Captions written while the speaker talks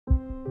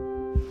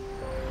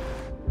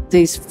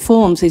these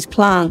forms, these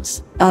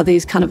plants, are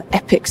these kind of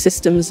epic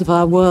systems of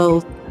our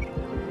world.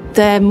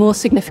 They're more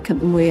significant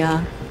than we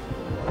are.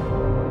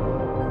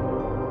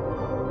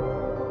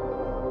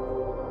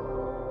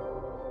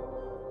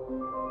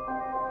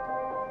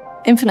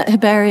 Infinite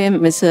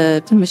Herbarium is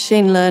a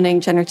machine learning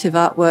generative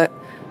artwork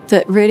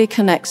that really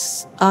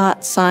connects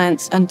art,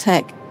 science and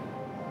tech.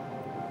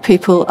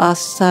 People are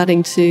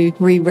starting to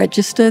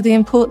re-register the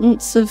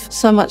importance of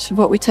so much of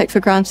what we take for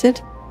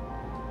granted.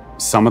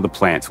 Some of the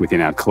plants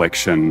within our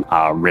collection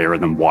are rarer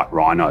than white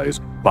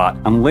rhinos, but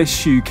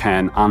unless you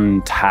can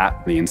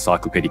untap the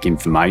encyclopedic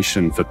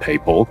information for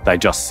people, they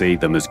just see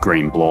them as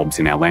green blobs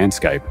in our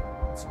landscape.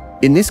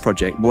 In this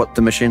project, what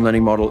the machine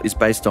learning model is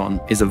based on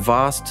is a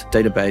vast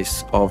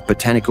database of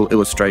botanical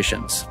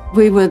illustrations.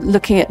 We were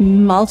looking at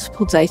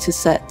multiple data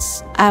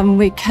sets and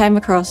we came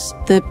across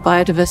the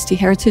Biodiversity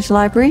Heritage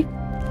Library.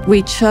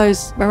 We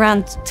chose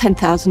around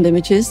 10,000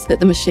 images that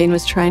the machine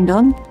was trained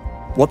on.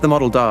 What the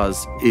model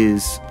does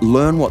is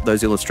learn what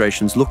those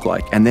illustrations look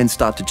like and then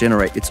start to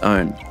generate its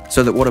own,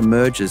 so that what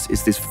emerges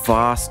is this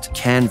vast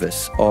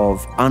canvas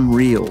of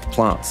unreal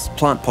plants,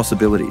 plant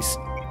possibilities.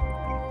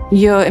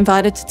 You're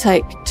invited to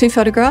take 2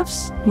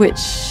 photographs, which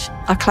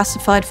are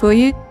classified for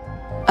you.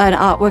 An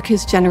artwork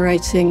is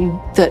generating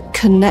that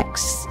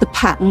connects the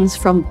patterns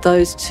from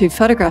those 2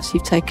 photographs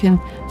you've taken,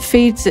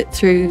 feeds it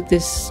through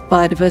this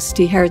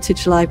Biodiversity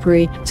Heritage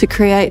Library to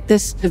create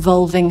this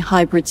evolving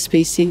hybrid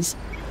species.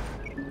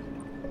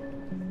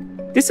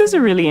 This is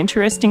a really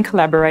interesting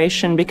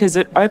collaboration because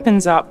it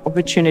opens up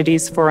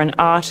opportunities for an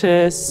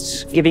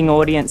artist, giving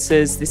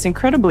audiences this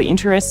incredibly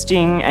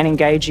interesting and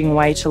engaging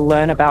way to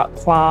learn about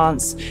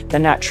plants, the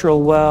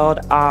natural world,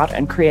 art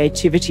and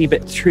creativity,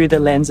 but through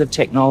the lens of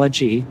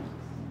technology.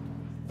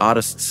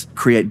 Artists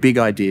create big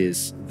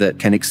ideas that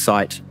can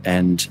excite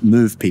and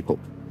move people.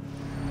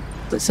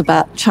 It's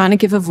about trying to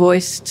give a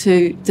voice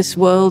to this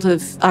world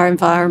of our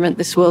environment,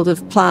 this world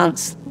of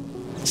plants.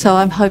 So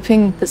I'm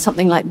hoping that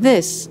something like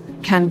this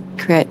can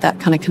create that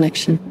kind of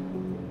connection.